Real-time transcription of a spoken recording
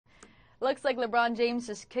Looks like LeBron James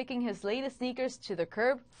is kicking his latest sneakers to the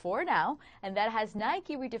curb for now, and that has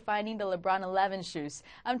Nike redefining the LeBron 11 shoes.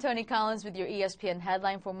 I'm Tony Collins with your ESPN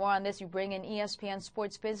headline. For more on this, we bring in ESPN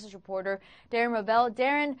sports business reporter Darren Rovell.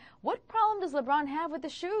 Darren, what problem does LeBron have with the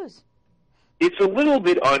shoes? It's a little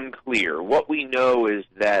bit unclear. What we know is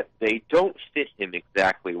that they don't fit him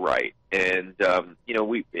exactly right, and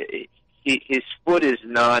his foot is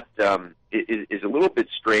not is a little bit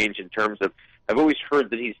strange in terms of. I've always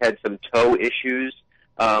heard that he's had some toe issues,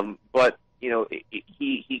 but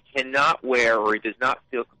he cannot wear, or he does not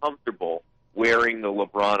feel comfortable wearing the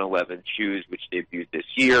LeBron 11 shoes, which debuted this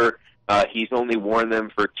year. He's only worn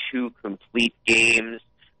them for 2 complete games.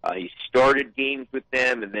 He started games with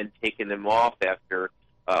them and then taken them off after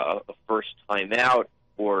a first time out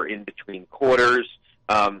or in between quarters.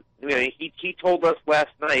 He told us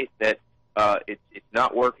last night that it's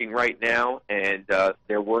not working right now, and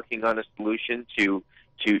they're working on a solution to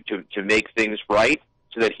make things right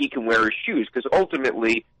so that he can wear his shoes. Because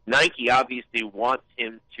ultimately, Nike obviously wants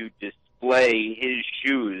him to display his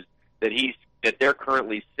shoes that they're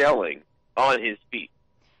currently selling on his feet.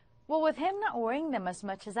 Well, with him not wearing them as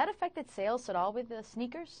much, has that affected sales at all with the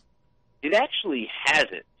sneakers? It actually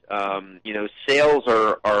hasn't. Sales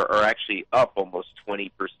are actually up almost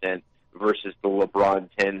 20% versus the LeBron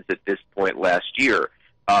 10s at this point last year,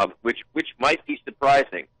 which might be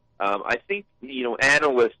surprising. I think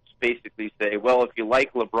analysts basically say, well, if you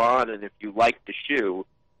like LeBron and if you like the shoe,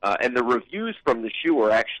 and the reviews from the shoe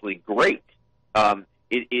are actually great.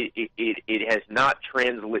 It has not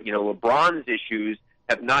translated. LeBron's issues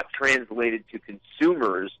have not translated to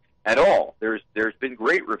consumers at all. There's been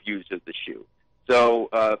great reviews of the shoe, so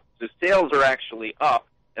the sales are actually up,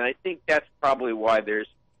 and I think that's probably why there's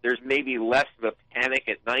maybe less of a panic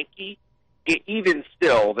at Nike. Even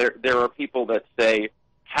still, there are people that say,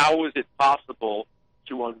 how is it possible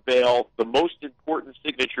to unveil the most important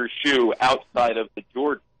signature shoe outside of the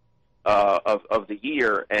Jordan of the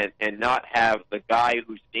year and not have the guy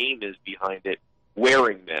whose name is behind it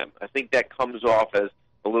wearing them? I think that comes off as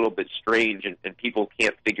a little bit strange, and people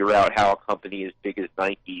can't figure out how a company as big as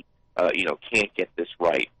Nike, can't get this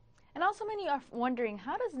right. And also, many are wondering,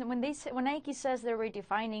 when Nike says they're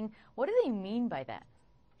redefining, what do they mean by that?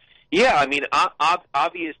 Yeah, I mean,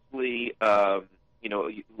 obviously, LeBron.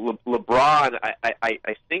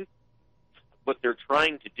 I think what they're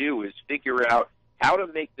trying to do is figure out how to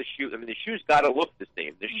make the shoe. I mean, the shoe's got to look the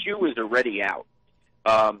same. The shoe is already out.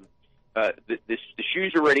 The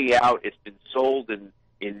shoe's already out. It's been sold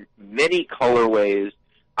in many colorways.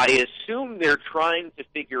 I assume they're trying to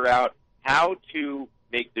figure out how to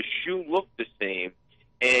make the shoe look the same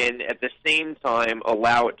and at the same time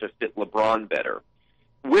allow it to fit LeBron better.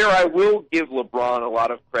 Where I will give LeBron a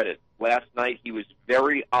lot of credit, last night he was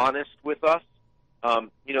very honest with us.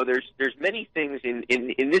 There's many things in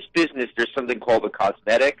this business. There's something called a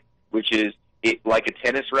cosmetic, which is like a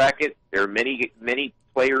tennis racket. There are many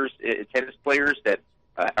players, tennis players, that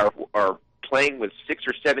are playing with 6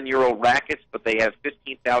 or 7-year-old rackets, but they have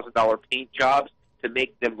 $15,000 paint jobs to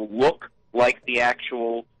make them look like the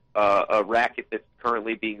actual racket that's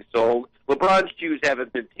currently being sold. LeBron's shoes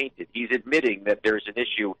haven't been painted. He's admitting that there's an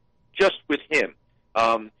issue just with him.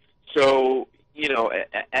 So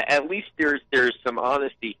at least there's some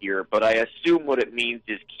honesty here, but I assume what it means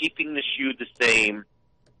is keeping the shoe the same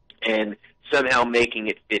and somehow making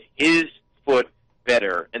it fit his foot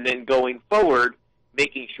better, and then going forward,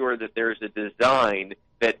 making sure that there's a design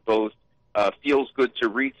that both feels good to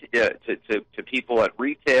people at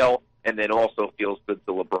retail and then also feels good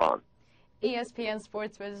to LeBron. ESPN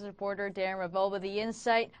sports business reporter Darren Rovell with the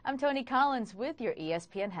insight. I'm Tony Collins with your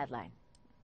ESPN headline.